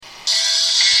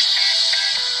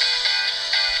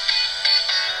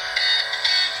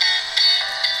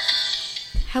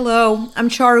Hello, I'm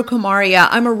Charu Kumaria.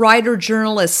 I'm a writer,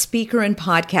 journalist, speaker, and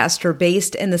podcaster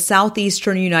based in the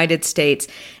southeastern United States.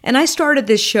 And I started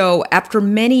this show after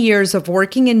many years of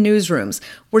working in newsrooms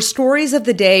where stories of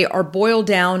the day are boiled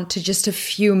down to just a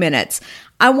few minutes.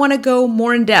 I want to go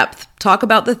more in depth, talk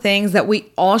about the things that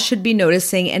we all should be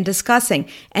noticing and discussing,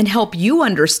 and help you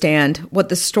understand what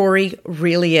the story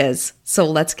really is. So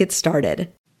let's get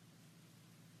started.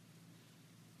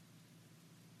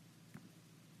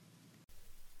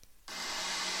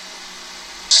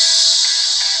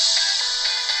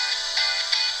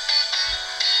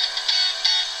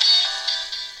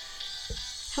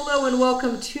 Hello and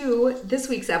welcome to this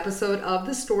week's episode of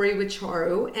The Story with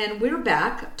Charu, and we're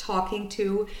back talking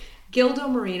to Gilda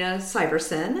Marina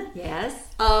Syverson. Yes.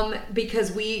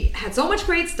 Because we had so much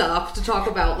great stuff to talk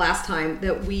about last time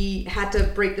that we had to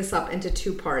break this up into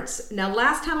two parts. Now,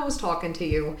 last time I was talking to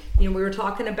you, we were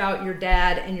talking about your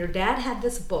dad, and your dad had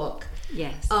this book.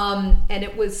 Yes. And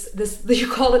it was this, you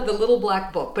call it the Little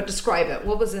Black Book, but describe it.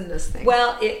 What was in this thing?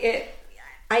 Well,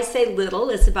 I say little.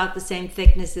 It's about the same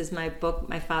thickness as my book,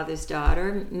 My Father's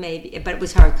Daughter, maybe, but it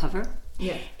was hardcover.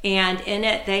 Yeah. And in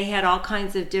it, they had all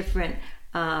kinds of different.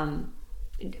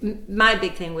 My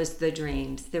big thing was the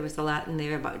dreams. There was a lot in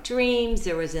there about dreams.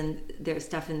 There was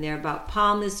stuff in there about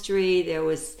palmistry. There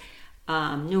was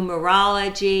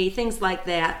numerology, things like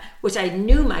that, which I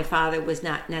knew my father was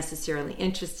not necessarily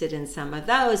interested in some of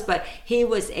those, but he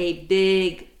was a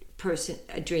big person,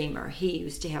 a dreamer. He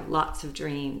used to have lots of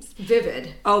dreams.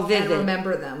 Vivid. Oh, vivid. And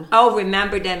remember them. Oh,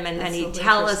 remember them, and then That's he'd so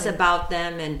tell us about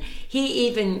them, and he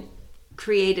even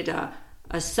created a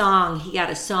song. He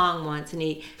got a song once, and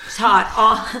he taught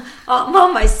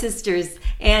all my sisters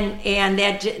and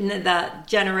the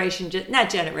generation, not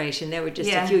generation, they were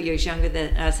just a few years younger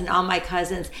than us, and all my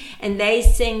cousins, and they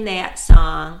sing that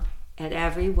song at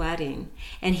every wedding,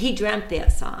 and he dreamt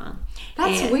that song.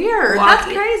 That's weird. That's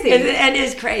crazy. It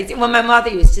is crazy. Well, my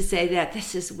mother used to say that,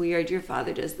 this is weird. Your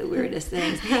father does the weirdest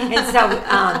things. And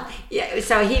so,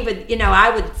 so he would,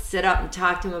 I would sit up and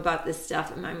talk to him about this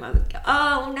stuff, and my mother would go,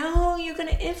 oh, no, you're going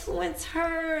to influence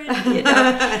her.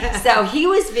 And, so he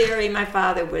was my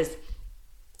father was,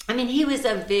 he was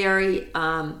a very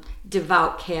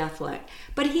devout Catholic,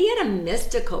 but he had a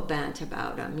mystical bent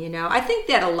about him, I think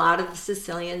that a lot of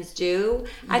Sicilians do.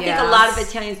 I think a lot of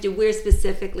Italians do. We're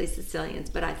specifically Sicilians,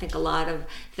 but I think a lot of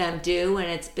them do, and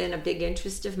it's been a big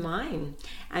interest of mine.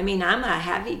 I'm a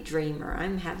heavy dreamer.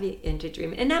 I'm heavy into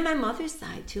dreaming. And on my mother's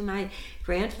side, too, my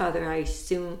grandfather,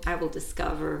 I will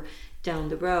discover down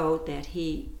the road that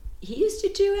he used to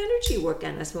do energy work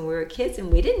on us when we were kids,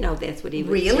 and we didn't know that's what he would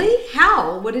do. Really?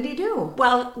 How? What did he do?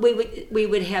 Well, we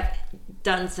would have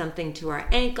done something to our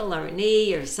ankle or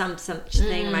knee or some such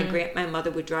thing. My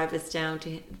mother would drive us down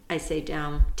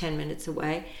 10 minutes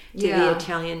away to the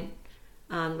Italian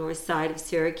north side of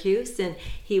Syracuse, and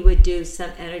he would do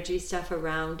some energy stuff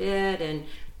around it and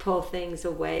pull things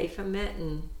away from it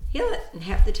and heal it. And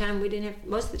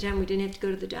most of the time we didn't have to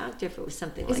go to the doctor if it was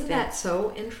something like that. Isn't that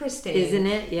so interesting? Isn't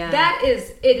it? Yeah.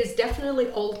 It is definitely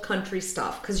old country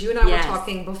stuff, because you and I were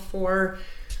talking before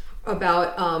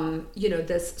about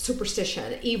this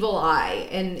superstition, evil eye.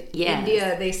 In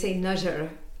India they say najar,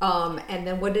 and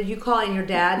then what did you call it in your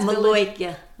dad's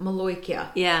Maloikya.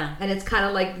 Maloikya. Yeah. And it's kind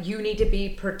of like you need to be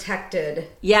protected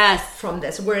from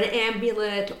this. Where an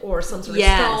amulet or some sort of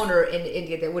stone, or in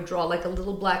India they would draw like a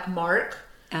little black mark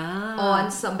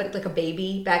on somebody, like a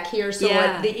baby back here, so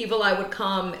the evil eye would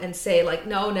come and say, like,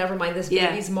 no, never mind, this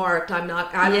baby's marked, I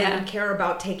don't even care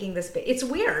about taking this baby. It's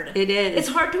weird. It is. It's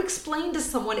hard to explain to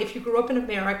someone if you grew up in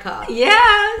America.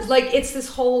 Yes. Like, it's this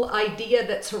whole idea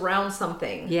that surrounds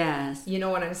something. Yes. You know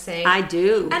what I'm saying? I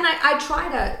do. And I try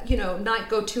to not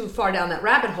go too far down that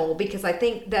rabbit hole, because I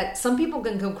think that some people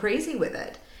can go crazy with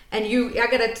it. And I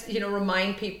gotta,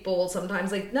 remind people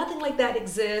sometimes, like, nothing like that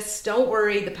exists. Don't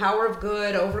worry. The power of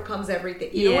good overcomes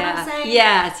everything. You know what I'm saying?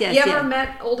 Yes. You ever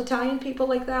met old Italian people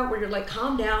like that, where you're like,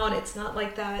 calm down, it's not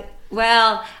like that?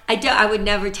 Well, I would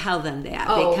never tell them that,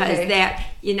 because that,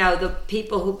 the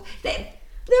people who, they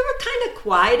were kind of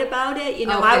quiet about it.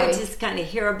 I would just kind of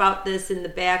hear about this in the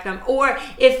background. Or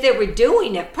if they were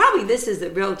doing it, probably this is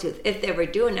the real truth. If they were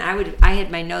doing it, I had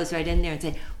my nose right in there and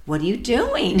say, what are you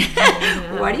doing?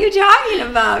 What are you talking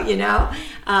about?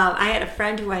 I had a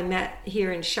friend who I met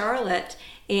here in Charlotte,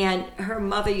 and her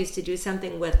mother used to do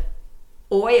something with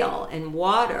oil and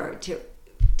water to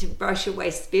brush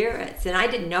away spirits, and I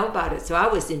didn't know about it, so I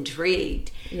was intrigued.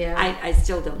 Yeah, I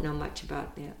still don't know much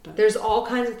about that, but there's all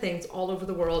kinds of things all over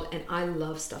the world, and I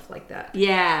love stuff like that.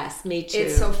 Yes, me too.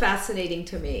 It's so fascinating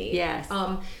to me. Yes.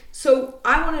 So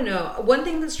I want to know, one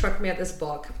thing that struck me at this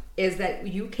book is that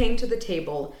you came to the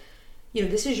table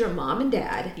this is your mom and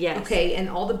dad. Yes. Okay, and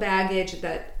all the baggage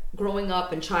that growing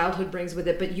up and childhood brings with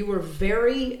it, but you were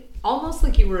very, almost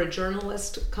like you were a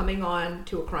journalist coming on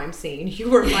to a crime scene. You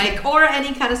were like, or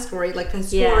any kind of story, like a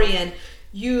historian. Yes.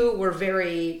 You were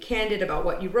very candid about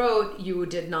what you wrote. You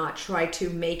did not try to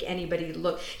make anybody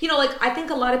look, like I think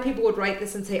a lot of people would write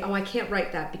this and say, oh, I can't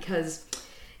write that because,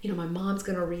 my mom's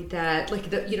going to read that.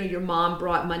 Like, your mom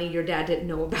brought money your dad didn't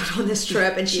know about on this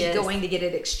trip, and she's going to get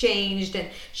it exchanged, and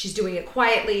she's doing it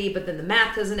quietly, but then the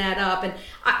math doesn't add up. And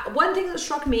one thing that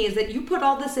struck me is that you put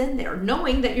all this in there,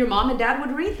 knowing that your mom and dad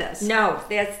would read this. No,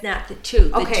 that's not the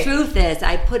truth. Okay. The truth is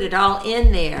I put it all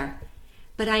in there,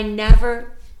 but I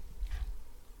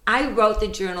wrote the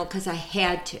journal because I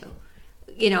had to,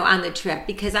 on the trip,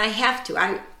 because I have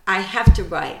to. I have to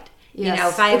write.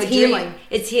 Yes. If I have it's a dream, healing.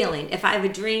 It's healing. If I have a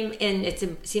dream and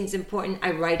it seems important,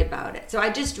 I write about it. So I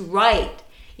just write,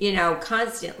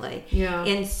 constantly. Yeah.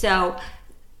 And so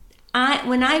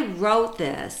when I wrote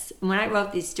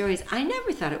these stories, I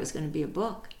never thought it was going to be a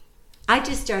book. I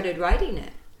just started writing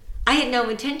it. I had no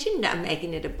intention of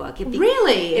making it a book.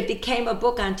 Really? It became a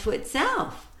book unto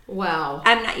itself. Wow.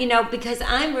 I'm not, because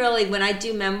I'm really, when I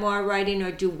do memoir writing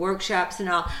or do workshops and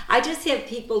all, I just have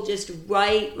people just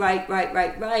write,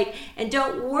 and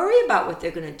don't worry about what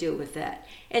they're going to do with it.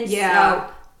 And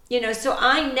so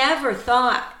I never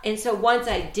thought, and so once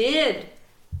I did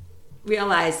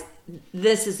realize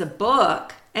this is a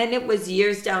book, and it was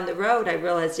years down the road, I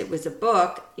realized it was a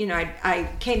book. I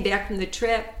came back from the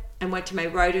trip and went to my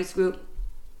writers group.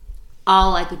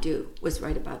 All I could do was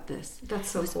write about this.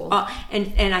 That's so cool.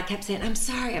 And I kept saying, I'm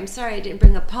sorry, I didn't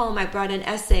bring a poem. I brought an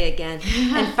essay again.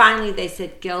 And finally they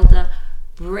said, Gilda,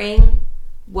 bring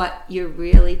what you're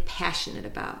really passionate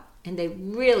about. And they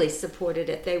really supported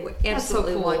it. They were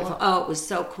absolutely wonderful. Oh, it was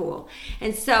so cool.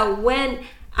 And so when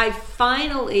I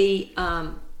finally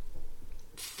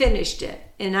finished it,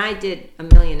 and I did a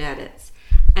million edits,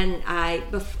 and I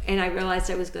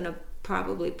realized I was going to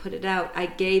probably put it out, I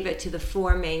gave it to the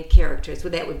four main characters.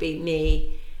 Well, that would be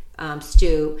me,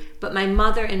 Stu, but my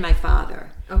mother and my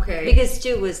father. Okay. Because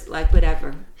Stu was like,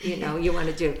 whatever, you want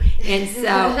to do. And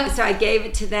so I gave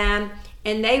it to them,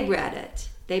 and they read it.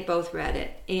 They both read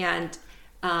it. And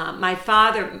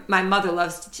my mother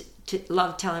loved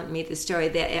telling me the story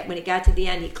that when he got to the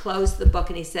end, he closed the book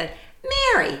and he said,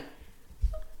 Mary, this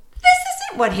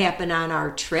isn't what happened on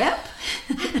our trip.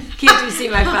 Can't you see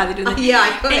my father do that? Yeah, I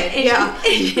could.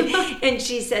 And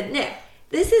she said, Nick,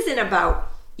 this isn't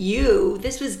about you.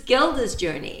 This was Gilda's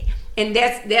journey. And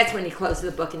that's when he closed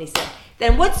the book and he said,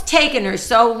 then what's taken her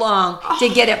so long to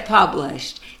get it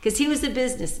published? Because he was a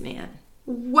businessman.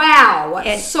 Wow.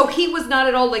 And so he was not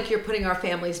at all like, you're putting our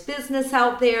family's business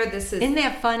out there. Isn't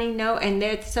that funny? No, and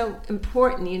that's so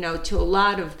important, to a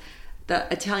lot of the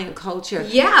Italian culture.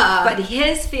 Yeah. But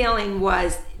his feeling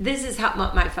was, this is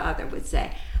what my father would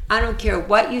say. I don't care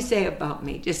what you say about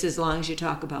me, just as long as you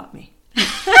talk about me.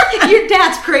 Your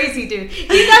dad's crazy, dude.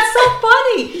 That's so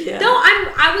funny. Yeah. No,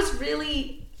 I'm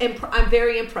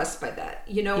very impressed by that.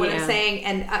 You know what I'm saying?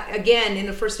 And again, in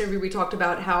the first interview, we talked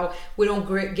about how we don't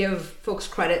give folks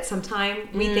credit sometime.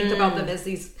 We think about them as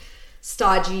these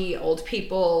stodgy old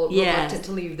people reluctant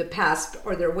to leave the past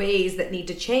or their ways that need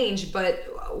to change. But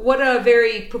what a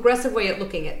very progressive way of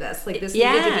looking at this. Like this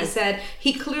individual, he said,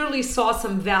 he clearly saw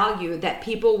some value, that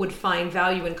people would find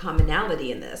value and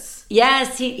commonality in this.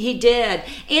 Yes, he did.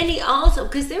 And he also,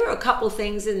 because there were a couple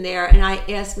things in there, and I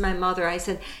asked my mother, I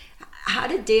said, how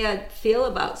did Dad feel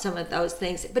about some of those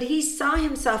things? But he saw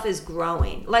himself as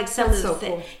growing. Like some of the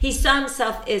things. He saw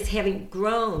himself as having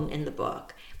grown in the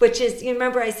book. Which is, you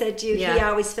remember I said to you, he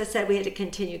always said we had to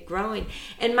continue growing.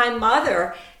 And my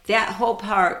mother, that whole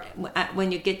part,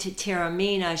 when you get to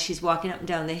Taormina, she's walking up and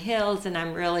down the hills, and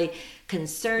I'm really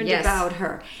concerned about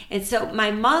her. And so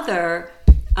my mother,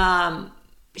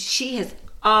 she has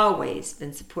always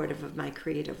been supportive of my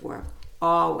creative work,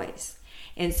 always.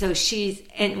 And so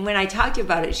and when I talked to her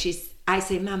about it, I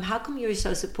say, Mom, how come you were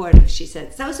so supportive? She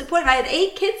said, so supportive. I had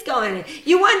 8 kids going.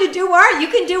 You wanted to do art. You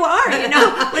can do art,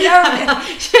 whatever.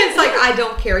 It's like, I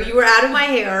don't care. You were out of my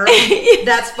hair.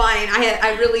 That's fine.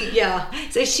 I really.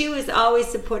 So she was always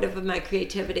supportive of my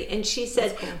creativity. And she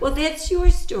said, well, that's your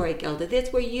story, Gilda.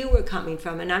 That's where you were coming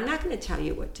from. And I'm not going to tell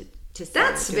you what to say.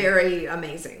 That's very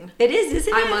amazing. It is,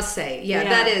 isn't it? I must say. Yeah,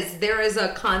 that is. There is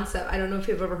a concept. I don't know if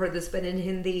you've ever heard this, but in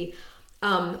Hindi,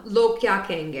 lo kya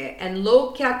kenge. And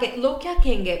lo kya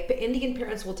kenge, Indian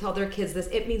parents will tell their kids this.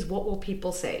 It means, what will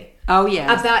people say? Oh,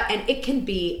 yes. And it can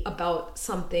be about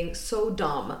something so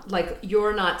dumb, like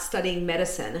you're not studying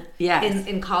medicine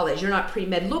in college. You're not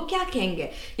pre-med. Lo kya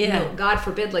kenge. You know, God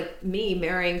forbid, like me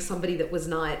marrying somebody that was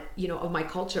not, of my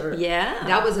culture. Yeah.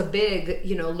 That was a big,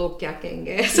 lo kya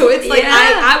kenge. So it's like,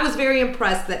 I was very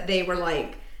impressed that they were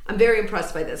like, I'm very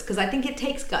impressed by this, because I think it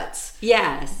takes guts.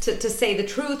 Yes. To say the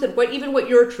truth, and what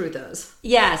your truth is.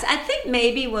 Yes. I think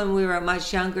maybe when we were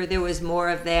much younger, there was more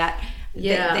of that.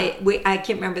 Yeah. I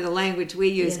can't remember the language we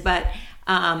used, but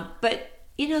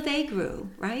they grew,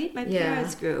 right? My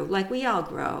parents grew, like we all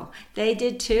grow. They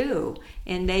did too,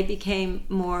 and they became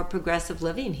more progressive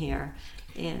living here.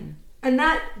 And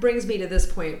that brings me to this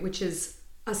point, which is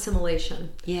assimilation.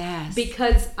 Yes.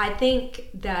 Because I think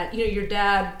that, your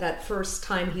dad, that first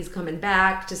time he's coming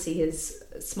back to see his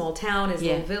small town, his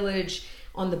little village,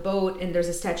 on the boat, and there's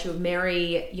a statue of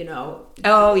Mary,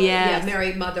 Oh, yes. Yeah,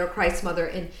 Mary, Mother, Christ's mother,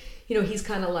 and he's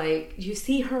kind of like, you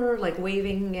see her like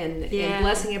waving and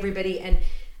blessing everybody. And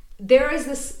there is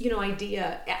this,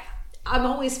 idea. I'm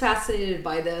always fascinated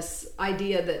by this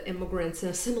idea that immigrants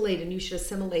assimilate, and you should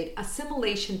assimilate.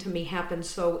 Assimilation to me happens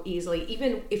so easily.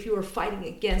 Even if you are fighting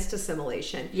against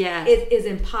assimilation, it is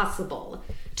impossible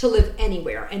to live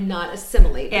anywhere and not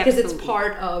assimilate, because it's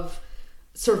part of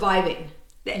surviving.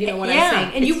 You know what I'm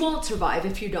saying? And you won't survive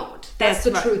if you don't. That's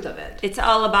the truth of it. It's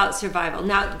all about survival.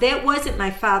 Now, that wasn't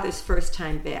my father's first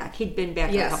time back. He'd been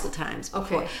back a couple times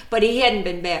before. Okay. But he hadn't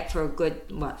been back for a good,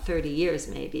 30 years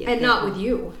maybe. And not with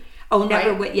you. Oh,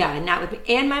 never with, not with me.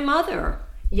 And my mother.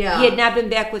 Yeah. He had not been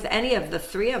back with any of the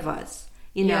three of us.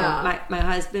 My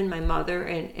husband, my mother,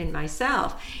 and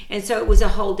myself. And so it was a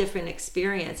whole different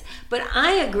experience. But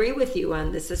I agree with you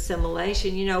on this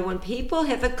assimilation. When people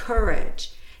have the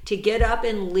courage to get up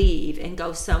and leave and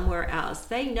go somewhere else,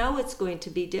 they know it's going to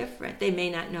be different. They may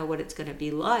not know what it's going to be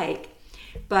like,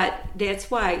 but that's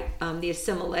why the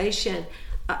assimilation,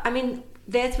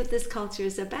 that's what this culture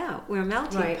is about. We're a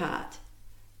melting pot,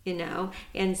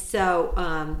 and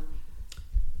so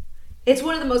it's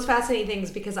one of the most fascinating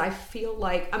things, because I feel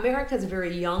like America is a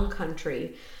very young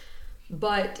country,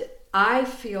 but I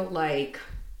feel like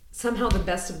somehow the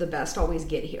best of the best always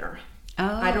get here. Oh.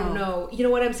 I don't know. You know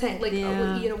what I'm saying? Like,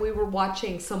 we were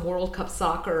watching some World Cup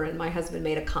soccer, and my husband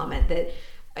made a comment that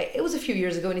it was a few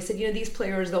years ago, and he said, these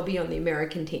players, they'll be on the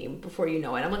American team before you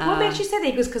know it. I'm like, what makes you say that?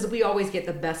 He goes, because we always get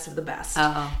the best of the best.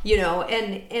 And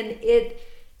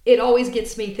it always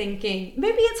gets me thinking,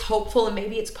 maybe it's hopeful and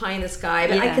maybe it's pie in the sky,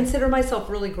 but I consider myself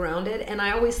really grounded, and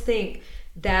I always think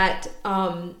that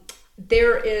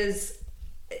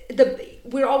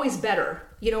we're always better.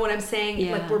 You know what I'm saying?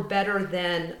 Yeah. Like, we're better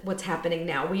than what's happening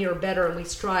now. We are better, and we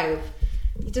strive.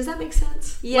 Does that make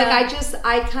sense? Yeah. Like,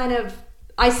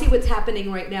 I see what's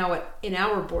happening right now in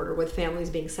our border with families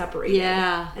being separated.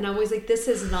 Yeah. And I'm always like,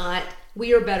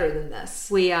 we are better than this.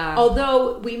 We are.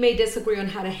 Although we may disagree on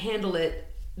how to handle it,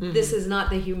 this is not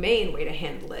the humane way to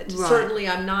handle it. Right. Certainly,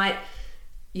 I'm not,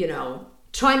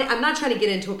 I'm not trying to get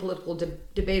into a political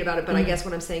debate about it, but I guess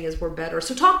what I'm saying is we're better.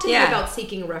 So talk to me about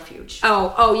seeking refuge.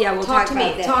 Oh yeah, we'll talk to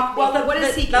about me. that. What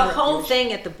is seeking the refuge? whole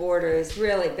thing at the border has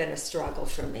really been a struggle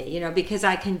for me, because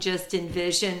I can just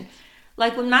envision,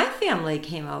 like when my family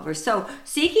came over. So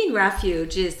seeking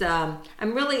refuge is, I'm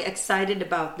really excited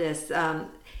about this.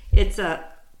 It's a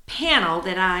panel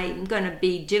that I'm going to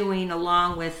be doing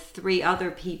along with 3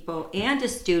 other people and a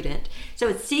student. So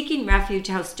it's Seeking Refuge,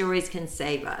 How Stories Can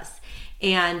Save Us.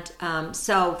 And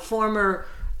so former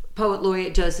poet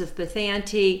laureate Joseph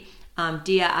Bethanti,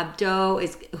 Dia Abdo,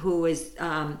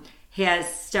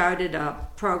 has started a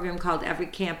program called Every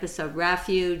Campus a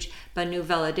Refuge. Banu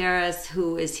Valadares,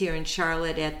 who is here in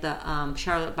Charlotte at the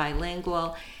Charlotte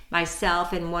Bilingual,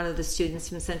 myself and one of the students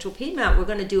from Central Piedmont, we're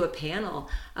going to do a panel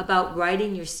about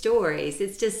writing your stories.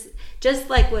 It's just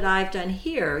like what I've done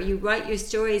here. You write your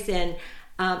stories, and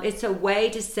it's a way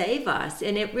to save us.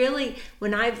 And it really,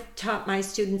 when I've taught my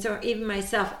students, or even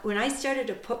myself, when I started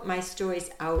to put my stories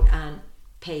out on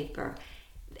paper,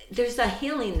 there's a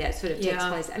healing that sort of takes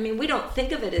place. I mean, we don't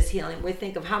think of it as healing. We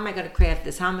think of, how am I going to craft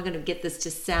this? How am I going to get this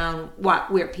to sound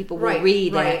where people will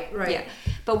read it? Right. Yeah.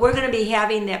 But we're going to be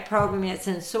having that program at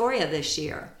Sensoria this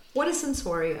year. What is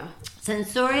Sensoria?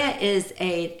 Sensoria is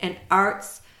an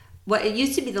arts. Well, it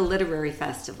used to be the literary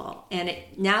festival, and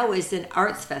it now is an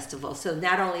arts festival. So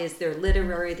not only is there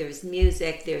literary, there's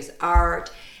music, there's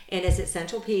art. And it's at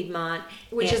Central Piedmont.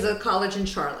 Which is a college in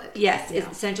Charlotte. Yes,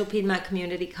 it's Central Piedmont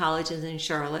Community College is in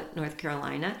Charlotte, North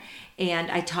Carolina.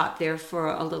 And I taught there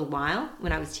for a little while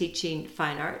when I was teaching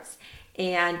fine arts.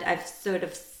 And I've sort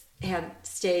of have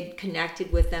stayed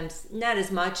connected with them, not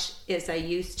as much as I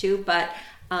used to, but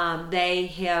they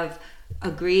have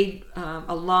agreed,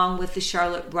 along with the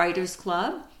Charlotte Writers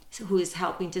Club, who is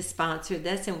helping to sponsor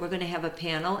this, and we're going to have a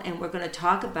panel, and we're going to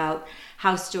talk about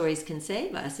how stories can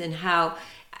save us, and how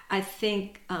I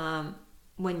think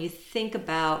when you think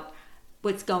about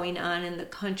what's going on in the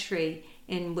country,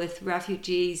 and with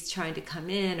refugees trying to come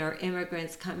in or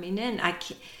immigrants coming in,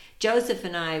 Joseph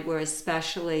and I were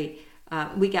especially,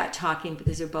 we got talking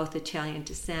because we're both Italian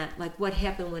descent, like what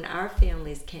happened when our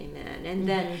families came in. And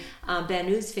then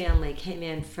Banu's family came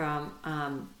in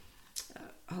from,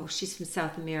 she's from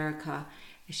South America.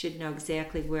 I should know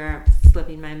exactly where, it's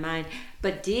slipping my mind.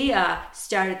 But Dia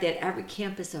started that Every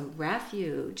Campus a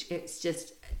Refuge. It's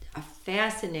just a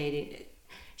fascinating,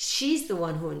 she's the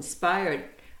one who inspired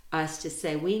us to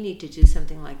say we need to do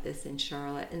something like this in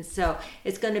Charlotte. And so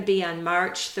it's going to be on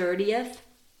March 30th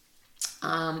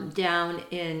down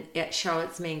at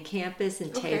Charlotte's main campus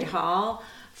in Tate Hall.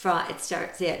 It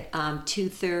starts at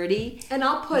 2:30. And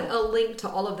I'll put a link to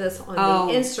all of this on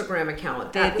the Instagram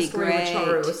account. That'd be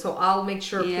great. So I'll make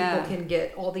sure people can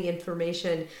get all the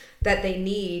information that they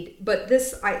need. But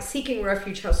this, Seeking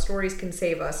Refuge, How Stories Can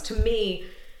Save Us, to me,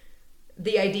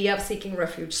 the idea of seeking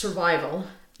refuge, survival.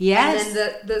 Yes. And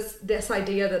then this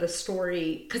idea that a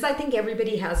story, because I think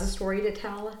everybody has a story to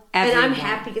tell. Everyone. And I'm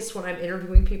happiest when I'm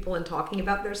interviewing people and talking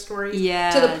about their stories.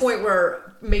 Yes. To the point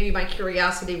where maybe my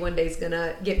curiosity one day is going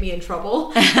to get me in trouble.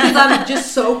 Because I'm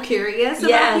just so curious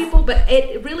about people. But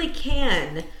it really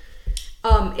can.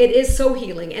 It is so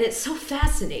healing, and it's so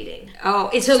fascinating.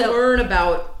 To learn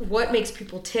about what makes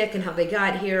people tick and how they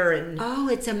got here, and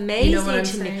it's amazing, you know what I'm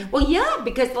to saying? me. Well, yeah,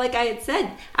 because like I had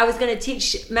said, I was going to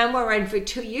teach memoir writing for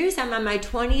 2 years. I'm on my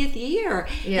 20th year.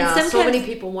 Yeah, and so many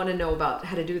people want to know about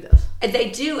how to do this.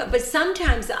 They do, but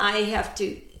sometimes I have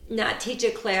to not teach a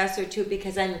class or two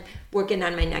because I'm working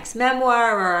on my next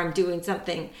memoir, or I'm doing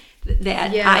something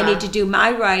that I need to do my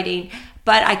writing.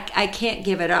 But I can't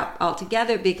give it up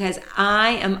altogether because I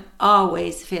am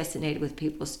always fascinated with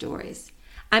people's stories.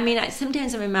 I mean,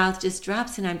 sometimes my mouth just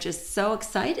drops and I'm just so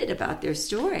excited about their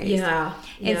stories. Yeah.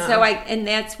 And so and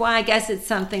that's why I guess it's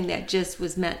something that just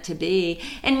was meant to be.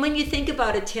 And when you think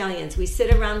about Italians, we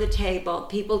sit around the table,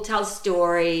 people tell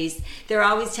stories. They're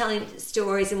always telling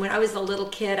stories. And when I was a little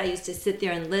kid, I used to sit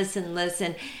there and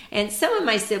listen. And some of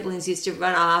my siblings used to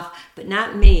run off, but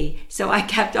not me. So I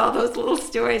kept all those little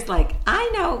stories like, I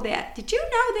know that. Did you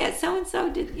know that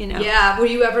so-and-so did, you know? Yeah. Were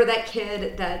you ever that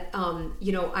kid that,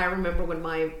 I remember when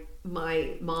my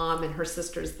mom and her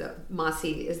sisters, the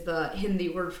Masi is the Hindi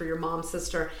word for your mom's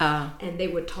sister, and they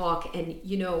would talk, and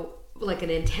like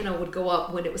an antenna would go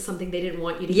up when it was something they didn't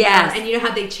want you to hear, and you know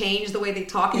how they change the way they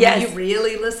talk, and then you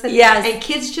really listen. And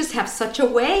kids just have such a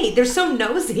way, they're so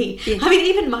nosy. I mean,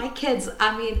 even my kids,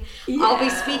 I'll be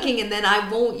speaking and then I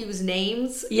won't use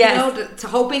names, to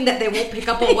hoping that they won't pick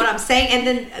up on what I'm saying, and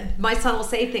then my son will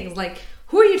say things like,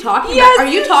 who are you talking about? Are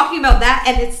you talking about that?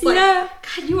 And it's like,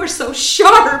 God, you are so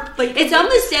sharp. Like, it's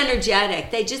almost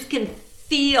energetic. They just can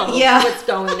feel what's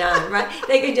going on, right?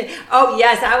 They can just,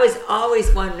 I was always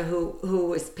one who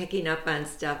was picking up on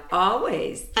stuff,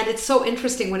 always. And it's so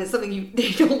interesting when it's something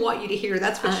they don't want you to hear.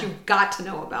 That's what you've got to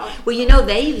know about. Well,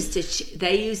 they used to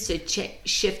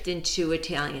shift into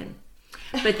Italian.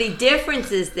 But the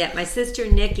difference is that my sister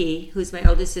Nikki, who's my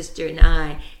older sister, and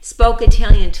I spoke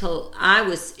Italian until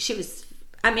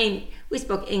we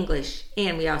spoke English,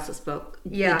 and we also spoke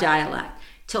the dialect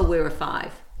till we were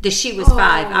 5. She was 5,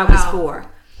 I was 4.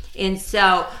 And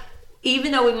so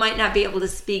even though we might not be able to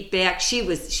speak back,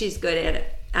 she's good at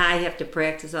it. I have to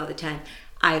practice all the time.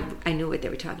 I knew what they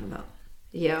were talking about.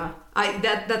 Yeah.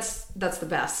 That's the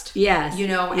best. Yes.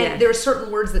 And there are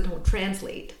certain words that don't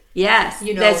translate. Yes.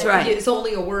 That's right. It's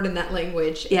only a word in that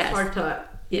language. It's hard to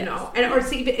or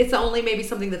it's only maybe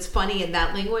something that's funny in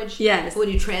that language. Yes. When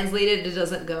you translate it, it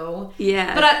doesn't go.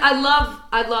 Yeah. But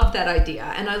I love that idea,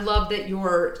 and I love that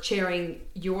you're sharing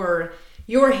your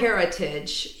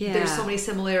heritage. Yeah. There's so many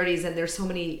similarities, and there's so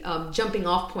many jumping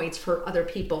off points for other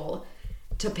people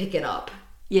to pick it up.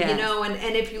 Yeah.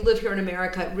 And if you live here in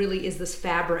America, it really is this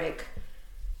fabric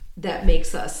that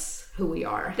makes us who we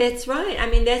are. That's right. I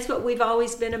mean, that's what we've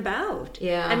always been about.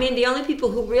 Yeah. I mean, the only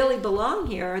people who really belong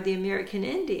here are the American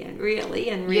Indian, really,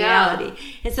 in reality. Yeah.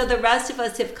 And so the rest of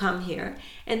us have come here.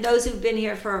 And those who've been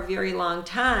here for a very long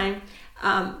time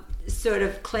sort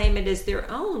of claim it as their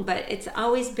own. But it's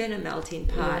always been a melting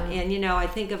pot. Yeah. And, I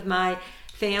think of my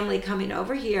family coming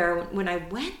over here. When I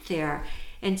went there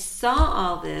and saw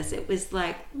all this, it was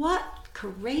like, what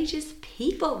courageous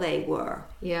people they were.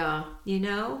 Yeah.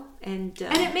 And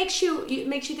it makes you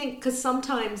think, because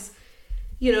sometimes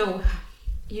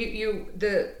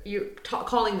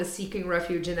calling the seeking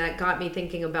refuge, and that got me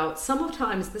thinking about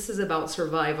sometimes this is about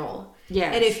survival.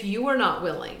 Yes. And if you are not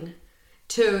willing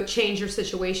to change your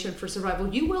situation for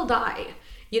survival, you will die.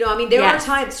 There are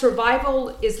times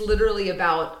survival is literally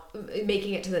about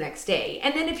making it to the next day.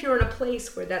 And then if you're in a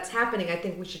place where that's happening, I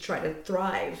think we should try to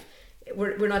thrive.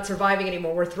 We're not surviving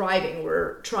anymore. We're thriving.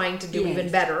 We're trying to do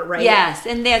even better, right? Yes,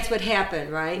 and that's what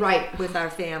happened, right? Right. With our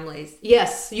families.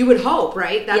 Yes, you would hope,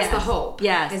 right? That's the hope.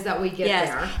 Yes. Is that we get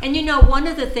there. And one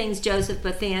of the things, Joseph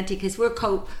Bathanti, because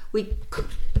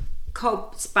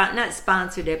not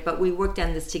sponsored it, but we worked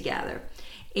on this together.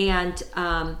 And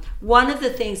one of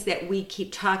the things that we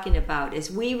keep talking about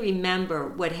is we remember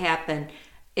what happened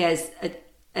as an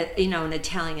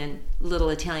little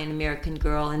Italian American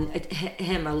girl, and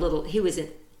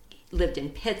lived in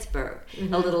Pittsburgh,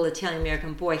 a little Italian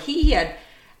American boy. He had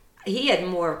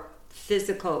more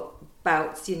physical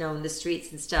bouts, in the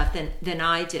streets and stuff than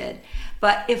I did.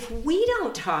 But if we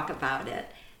don't talk about it,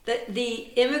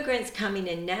 the immigrants coming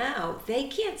in now, they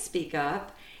can't speak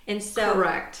up, and so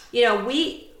correct.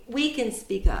 We can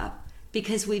speak up.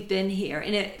 Because we've been here,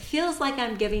 and it feels like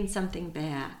I'm giving something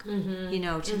back,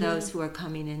 to those who are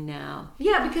coming in now.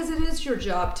 Yeah, because it is your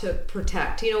job to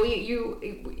protect.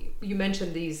 You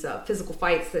mentioned these physical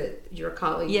fights that your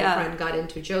colleague, your friend, got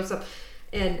into, Joseph.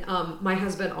 And my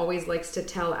husband always likes to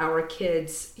tell our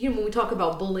kids, when we talk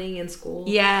about bullying in school,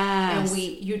 yes,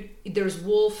 and there's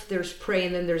wolf, there's prey,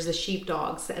 and then there's the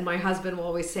sheepdogs. And my husband will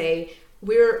always say,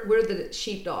 We're the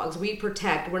sheepdogs. We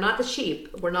protect. We're not the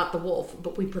sheep. We're not the wolf,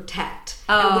 but we protect.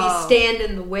 And we stand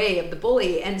in the way of the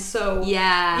bully. And so,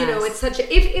 it's such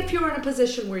a, if you're in a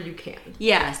position where you can.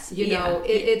 Yes.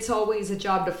 It's always a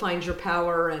job to find your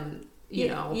power and, do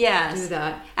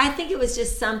that. I think it was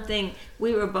just something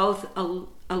we were both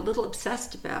a little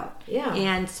obsessed about. Yeah.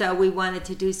 And so we wanted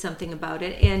to do something about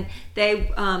it. And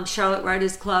they, Charlotte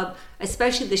Writers Club,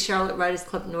 especially the Charlotte Writers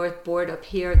Club North Board up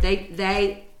here,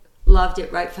 they loved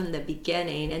it right from the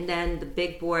beginning, and then the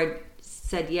big board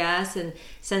said yes, and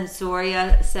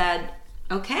Sensoria said,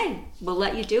 okay, we'll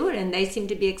let you do it, and they seem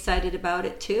to be excited about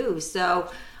it too. So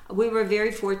we were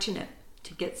very fortunate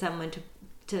to get someone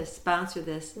to sponsor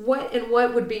this.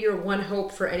 What would be your one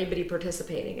hope for anybody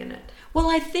participating in it? Well,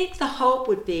 I think the hope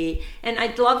would be, and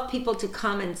I'd love people to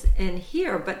come and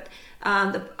hear, but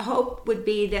the hope would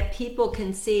be that people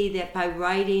can see that by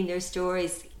writing their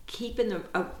stories, keeping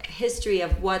a history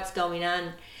of what's going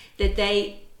on, that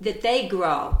they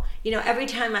grow. Every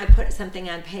time I put something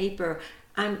on paper,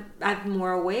 I'm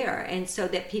more aware, and so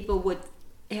that people would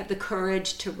have the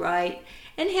courage to write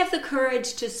and have the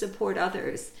courage to support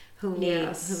others who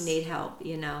need help.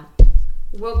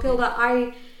 Well, Gilda,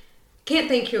 I can't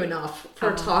thank you enough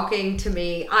for talking to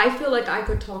me. I feel like I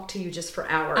could talk to you just for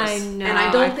hours. I know. And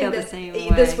I don't think that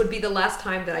this would be the last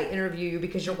time that I interview you,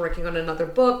 because you're working on another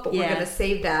book, but we're going to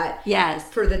save that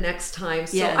for the next time.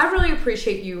 So I really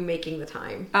appreciate you making the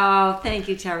time. Oh, thank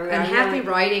you, Tara. And happy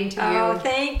writing to you. Oh,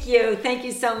 thank you. Thank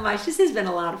you so much. This has been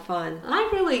a lot of fun.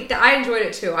 I enjoyed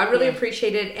it too. I really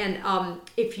appreciate it. And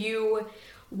if you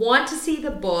want to see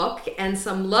the book and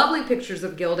some lovely pictures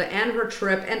of Gilda and her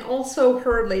trip, and also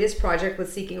her latest project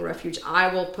with Seeking Refuge,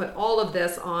 I will put all of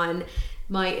this on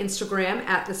my Instagram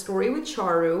at The Story with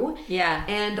Charu. Yeah.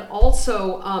 And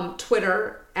also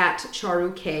Twitter at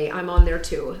CharuK. I'm on there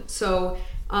too. So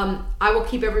I will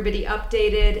keep everybody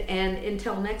updated. And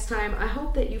until next time, I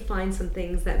hope that you find some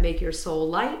things that make your soul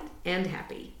light and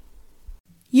happy.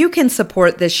 You can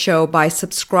support this show by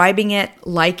subscribing it,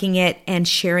 liking it, and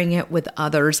sharing it with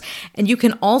others. And you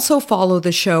can also follow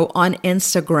the show on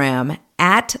Instagram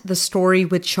at The Story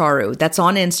with Charu. That's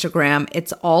on Instagram.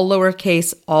 It's all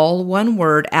lowercase, all one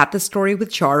word, at The Story with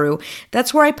Charu.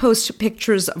 That's where I post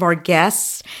pictures of our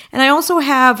guests. And I also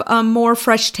have more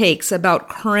fresh takes about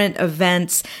current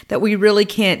events that we really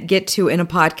can't get to in a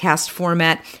podcast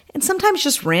format, and sometimes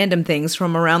just random things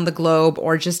from around the globe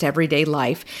or just everyday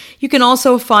life. You can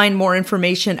also find more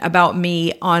information about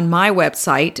me on my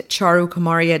website,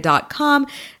 charukumaria.com.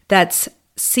 That's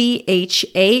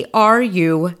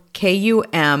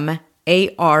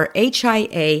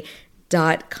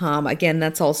CharuKumarHia.com. Again,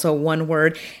 that's also one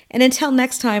word. And until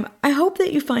next time, I hope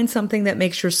that you find something that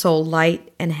makes your soul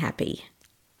light and happy.